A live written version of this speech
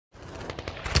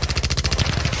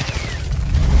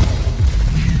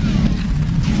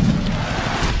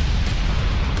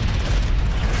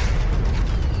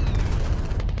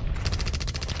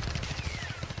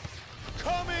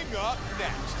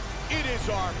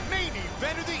main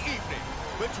event of the evening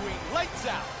between Lights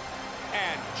Out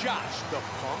and Josh the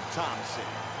Punk Thompson.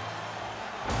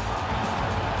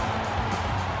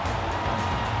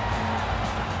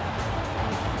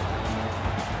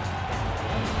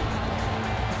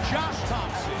 Josh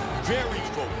Thompson, very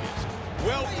focused,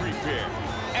 well prepared,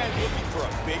 and looking for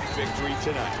a big victory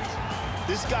tonight.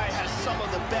 This guy has some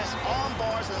of the best arm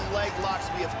bars and leg locks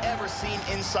we have ever seen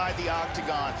inside the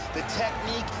octagon. The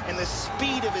technique and the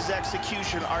speed of his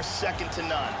execution are second to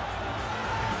none.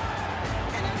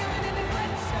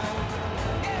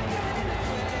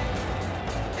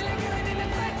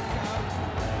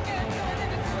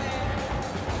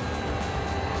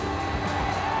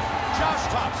 Josh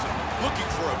Thompson looking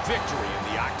for a victory in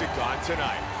the octagon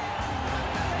tonight.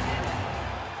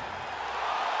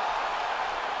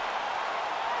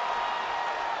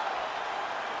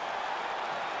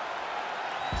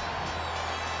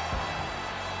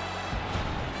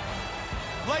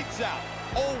 Lights Out,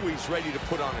 always ready to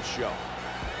put on a show.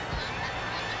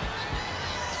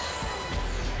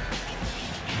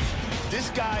 This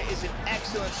guy is an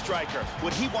excellent striker.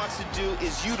 What he wants to do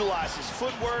is utilize his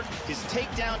footwork, his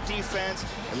takedown defense,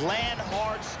 and land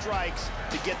hard strikes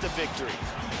to get the victory.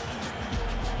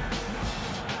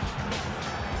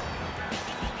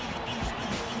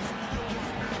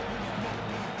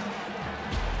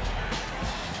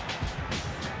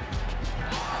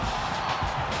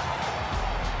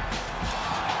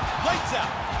 Lights Out,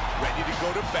 ready to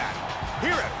go to battle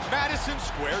here at Madison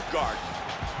Square Garden.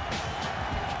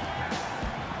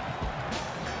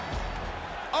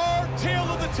 Our tale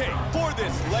of the tape for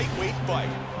this lightweight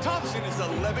fight. Thompson is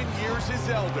 11 years his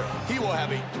elder. He will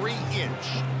have a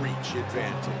 3-inch reach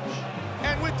advantage.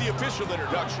 And with the official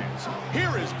introductions,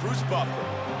 here is Bruce Buffer.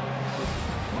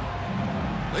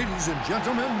 Ladies and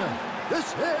gentlemen,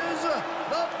 this is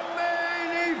the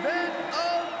main event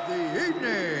of the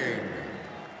evening.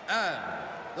 And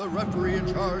the referee in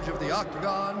charge of the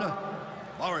octagon,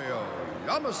 Mario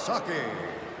Yamasaki.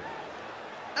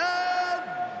 And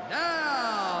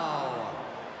now,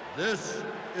 this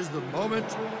is the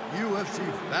moment UFC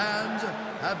fans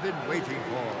have been waiting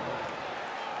for.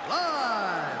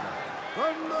 Live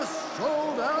from the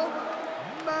sold-out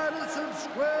Madison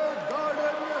Square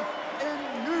Garden in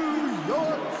New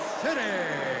York City.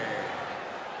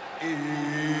 It's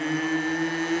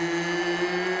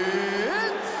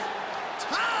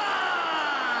time!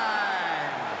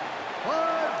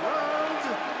 5 rounds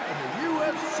in the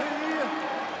UFC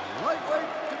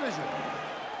lightweight division.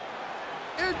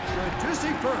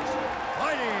 Introducing first,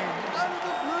 fighting out of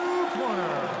the blue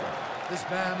corner. This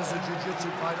man is a jiu-jitsu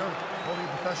fighter holding a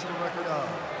professional record of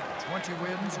 20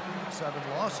 wins, 7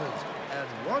 losses, and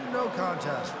 1 no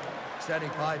contest. Standing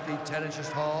 5 feet 10 inches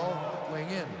tall, weighing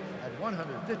in at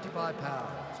 155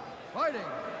 pounds. Fighting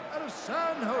out of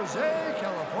San Jose,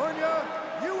 California,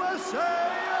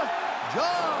 USA,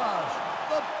 Josh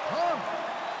the Punk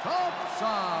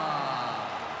Thompson.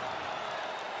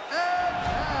 And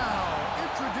now,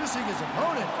 introducing his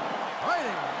opponent,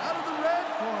 fighting out of the red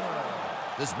corner.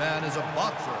 This man is a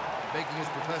boxer, making his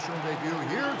professional debut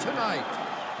here tonight.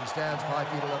 He stands 5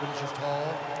 feet 11 inches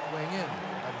tall, weighing in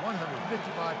at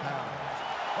 155 pounds.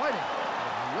 Fighting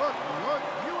out of New York,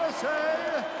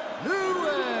 USA,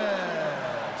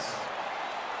 Lewis.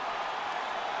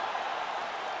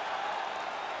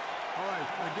 All right,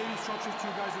 I gave instructions to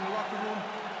you guys in the locker room.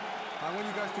 I want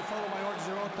you guys to follow my orders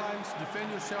at all times.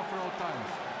 Defend yourself at all times.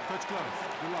 Touch gloves.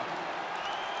 Good luck.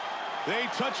 They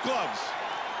touch gloves.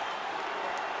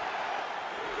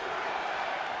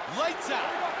 Lights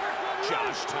Out.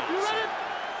 Josh Thompson. You ready?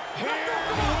 Here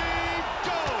we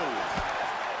go.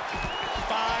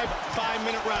 5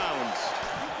 5-minute rounds.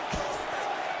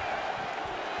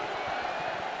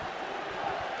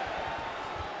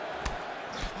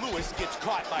 Lewis gets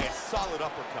caught by a solid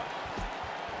uppercut.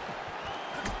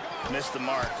 Missed the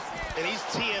mark, and he's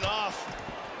teeing off.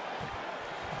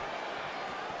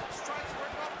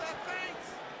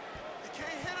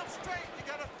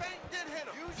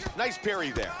 Nice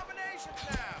parry there.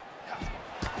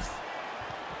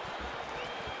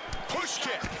 Push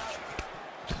kick.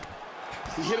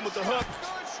 He hit him with the hook.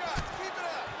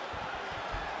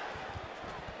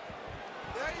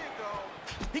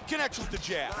 He connects with the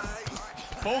jab.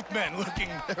 Both men looking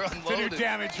to do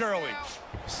damage early.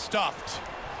 Stuffed.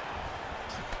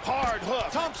 Hard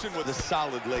hook. Thompson with a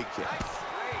solid leg kick.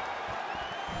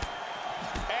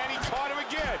 And he caught him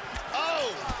again.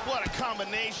 Oh, what a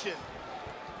combination.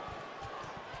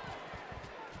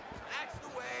 That's the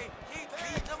way. Keep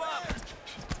beating him up.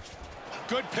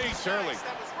 Good pace early.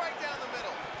 That was right down the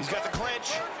middle. He's got the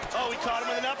clinch. Oh, he caught him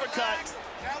with an uppercut.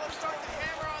 Now let's start to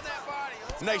hammer on that body. A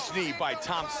little Nice knee by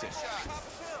Thompson.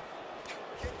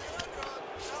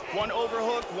 One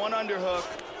overhook, one underhook.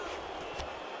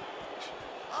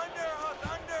 Underhook,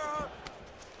 underhook.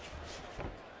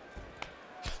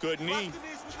 Good knee. Block the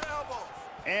knees with your elbows.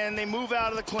 And they move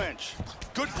out of the clinch.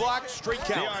 Good block, straight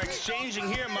They count. are exchanging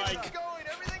here, Mike. Going,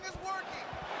 everything is working.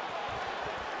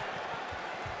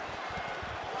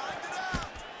 Grind it out.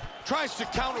 Tries to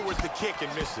counter with the kick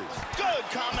and misses. Good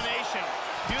combination.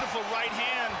 Beautiful right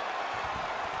hand.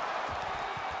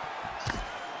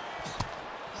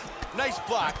 Nice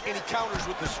block, and he counters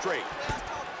with the straight.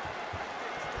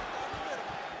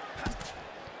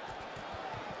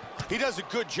 He does a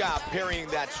good job parrying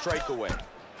that strike away.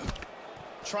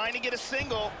 Trying to get a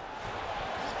single.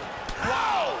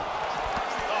 Wow!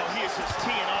 Oh, he is just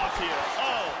teeing off here.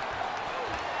 Oh!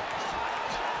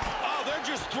 Oh, they're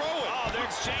just throwing. Oh, they're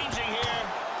exchanging here.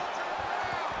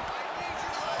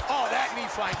 Oh, that knee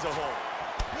finds a home.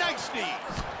 Nice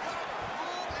knees.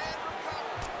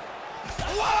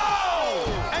 Whoa!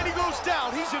 And he goes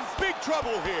down. He's in big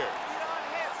trouble here.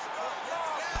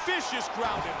 Vicious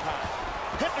ground and pound.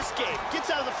 Hip escape. Gets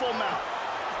out of the full mount.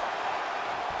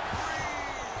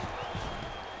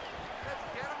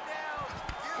 Get him down.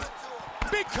 Give it to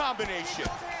him. Big combination.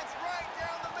 Those hands right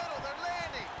down the middle. They're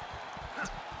landing.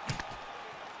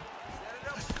 Set it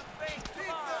up with the face.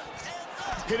 Come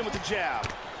on. Hit him with the jab.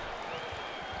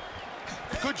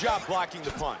 Good job blocking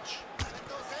the punch.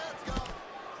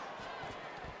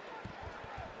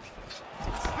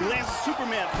 He lands a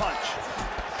Superman punch.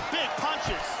 Big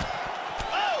punches.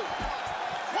 Oh!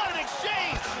 What an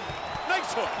exchange!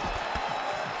 Nice hook.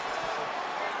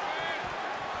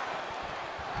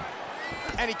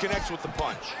 And he connects with the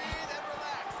punch.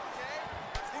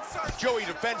 Joey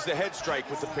defends the head strike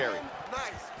with the parry.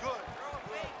 Nice, good.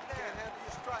 Can't handle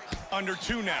your strike. Under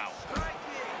 2 now.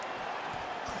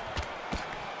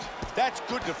 That's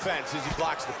good defense as he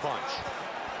blocks the punch.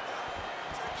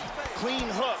 Clean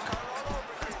hook.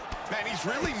 Man, he's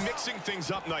really mixing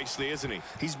things up nicely, isn't he?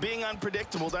 He's being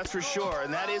unpredictable, that's for sure,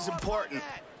 and that is important.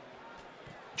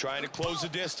 Trying to close the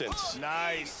distance.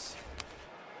 Nice.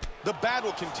 The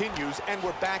battle continues, and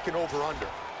we're back and over under.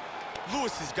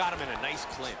 Lewis has got him in a nice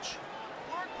clinch.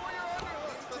 Work for your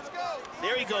underhooks. Let's go.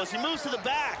 There he goes. He moves to the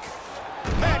back.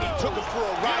 And he took him for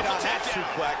a ride on that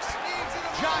Beautiful suplex.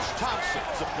 Josh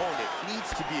Thompson's opponent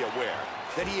needs to be aware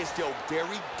that he is still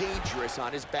very dangerous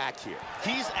on his back here.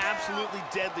 He's absolutely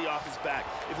deadly off his back.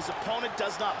 If his opponent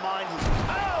does not mind, he's...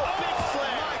 Oh, big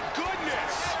slam! My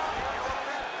goodness!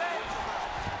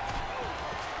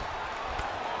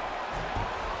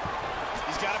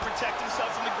 He's got to protect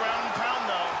himself from the ground and pound,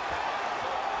 though.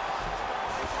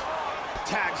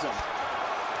 Tags him.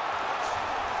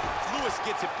 Lewis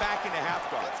gets it back into half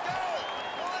guard. Let's go.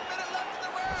 1 minute left in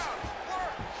the round.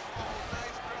 Work. Oh,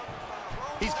 nice drum.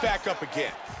 He's back up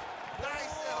again.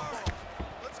 Nice elbow.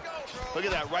 Let's go, bro. Look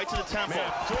at that, right to the temple. Man,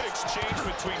 good exchange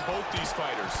between both these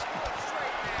fighters.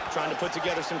 Trying to put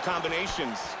together some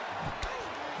combinations.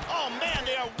 Oh, man,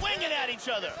 they are winging at each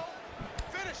other.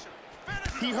 Finish him. Finish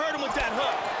him. He hurt him with that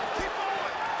hook. Keep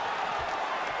going.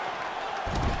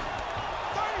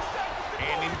 30 seconds to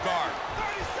And in guard.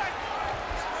 30 seconds.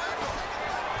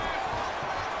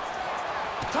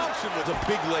 Thompson with a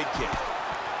big leg kick.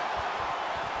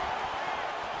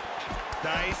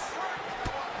 Nice.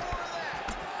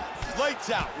 Lights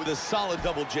out with a solid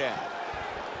double jab.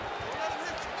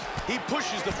 He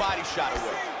pushes the body shot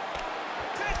away.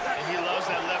 And he loves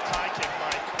that left high kick,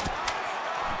 Mike.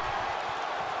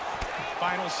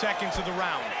 Final seconds of the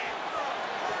round.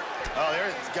 Oh,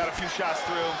 there's got a few shots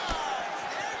through.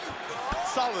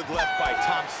 Solid left by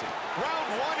Thompson.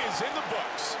 Round 1 is in the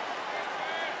books.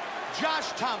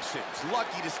 Josh Thompson's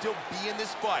lucky to still be in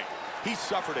this fight. He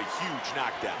suffered a huge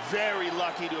knockdown. Very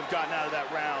lucky to have gotten out of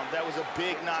that round. That was a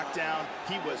big knockdown.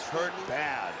 He was hurt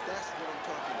bad. That's what I'm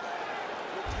talking about.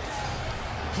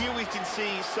 Here we can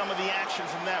see some of the action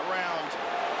from that round.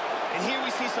 And here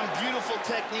we see some beautiful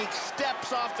technique.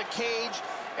 Steps off the cage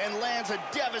and lands a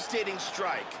devastating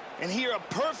strike. And here a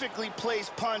perfectly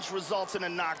placed punch results in a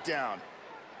knockdown.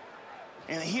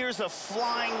 And here's a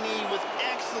flying knee with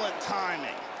excellent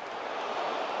timing.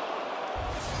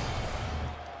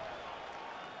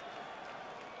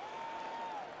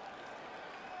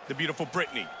 The beautiful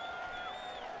Brittany.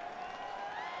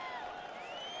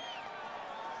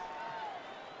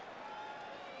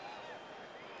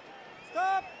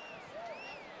 Stop!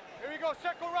 Here we go,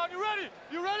 second round. You ready?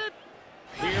 You ready?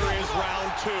 Here is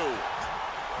round 2.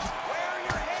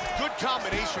 Good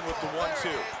combination with the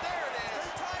 1-2.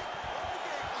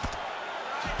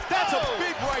 That's a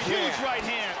big right Huge hand. right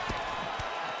hand.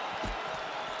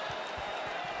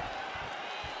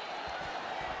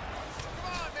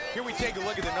 Here we take a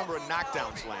look at the number of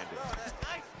knockdowns landed.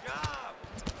 Nice job.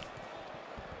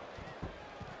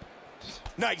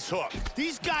 Nice hook.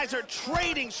 These guys are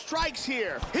trading strikes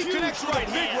here. He Huge connects with a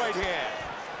big right hand.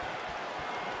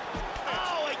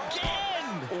 Oh,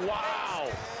 again! Wow.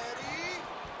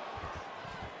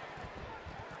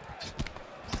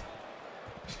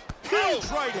 Huge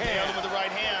right Nailed him hand. with the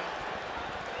right hand.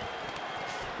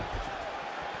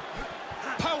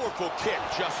 Powerful kick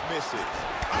just misses.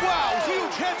 Wow,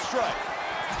 huge head strike.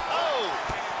 Oh!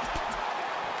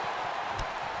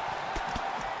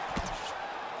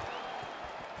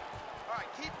 All right,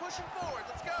 keep pushing forward.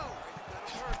 Let's go.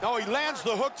 No, he lands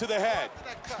the hook to the head. Go after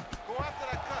that cut. Go after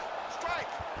that cut. Strike.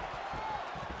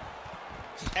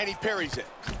 And he parries it.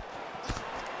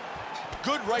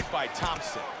 Good right by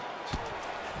Thompson.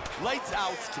 Lights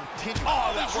outs continue.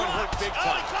 Oh, that one hurt big Oh, he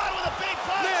time. caught him with a big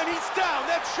punch! Man, he's down.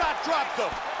 That shot dropped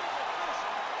him.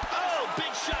 Oh,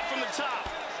 big shot from the top.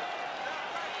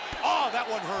 Oh, that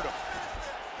one hurt him.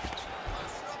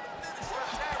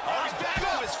 Oh, he's back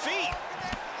to his feet.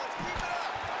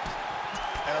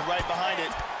 And a right behind it.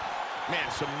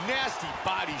 Man, some nasty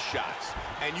body shots.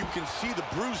 And you can see the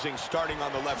bruising starting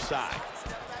on the left side.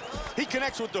 He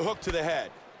connects with the hook to the head.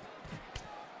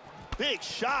 Big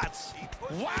shots.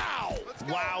 Wow.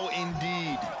 Wow,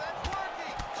 indeed.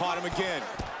 Caught him again.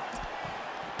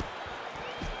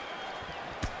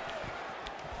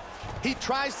 He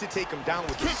tries to take him down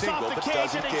with a Kicks single, off the but cage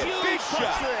doesn't and a get it. huge Big punch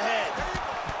shot. to the head.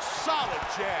 Solid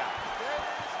jab.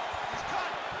 He's cut.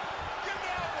 Give him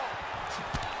the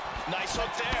elbow. Nice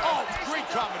hook there. Oh, great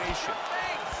combination.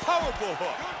 Powerful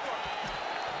hook.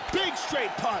 Big straight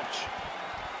punch.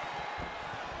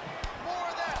 More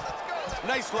of that. Let's go. That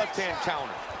Nice left-hand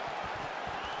counter.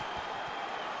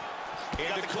 Got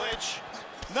And the a clinch.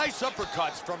 nice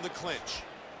uppercuts from the clinch.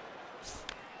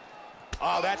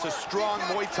 Oh, that's a strong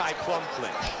Muay Thai plum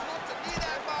clinch.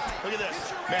 Look at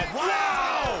this. Man,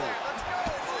 wow! Let's go.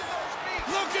 Move those feet.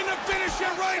 Looking to finish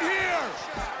it right here.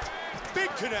 Big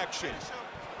connection.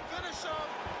 Finish him.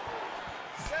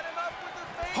 Set him up with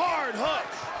the face. Hard hook.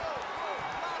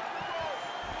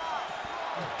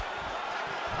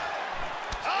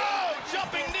 Oh,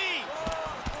 jumping knee.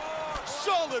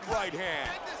 Solid right hand.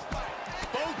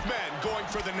 Both men going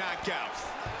for the knockout.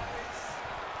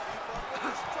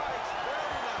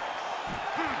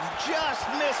 Just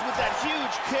missed with that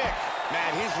huge kick.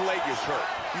 Man, his leg is hurt.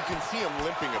 You can see him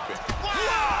limping a bit.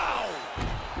 Wow!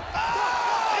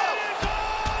 It is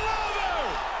all over!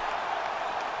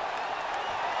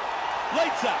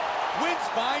 Lights out. Wins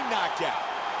by knockout.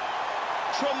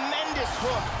 Tremendous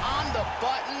hook on the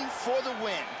button for the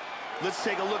win. Let's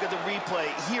take a look at the replay.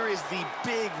 Here is the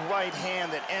big right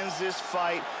hand that ends this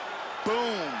fight.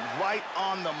 Boom, right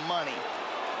on the money.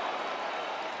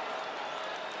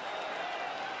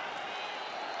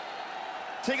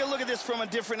 Take a look at this from a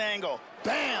different angle.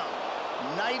 Bam!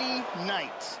 Nighty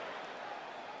night.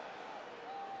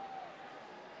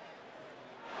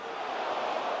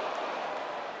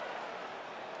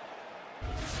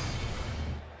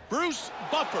 Bruce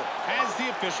Buffer has the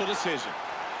official decision.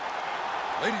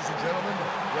 Ladies and gentlemen,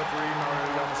 referee Mario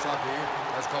Yamasaki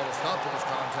has called a stop to this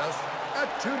contest at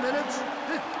 2 minutes,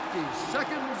 50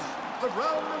 seconds of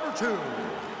round number 2,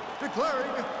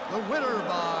 declaring the winner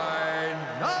by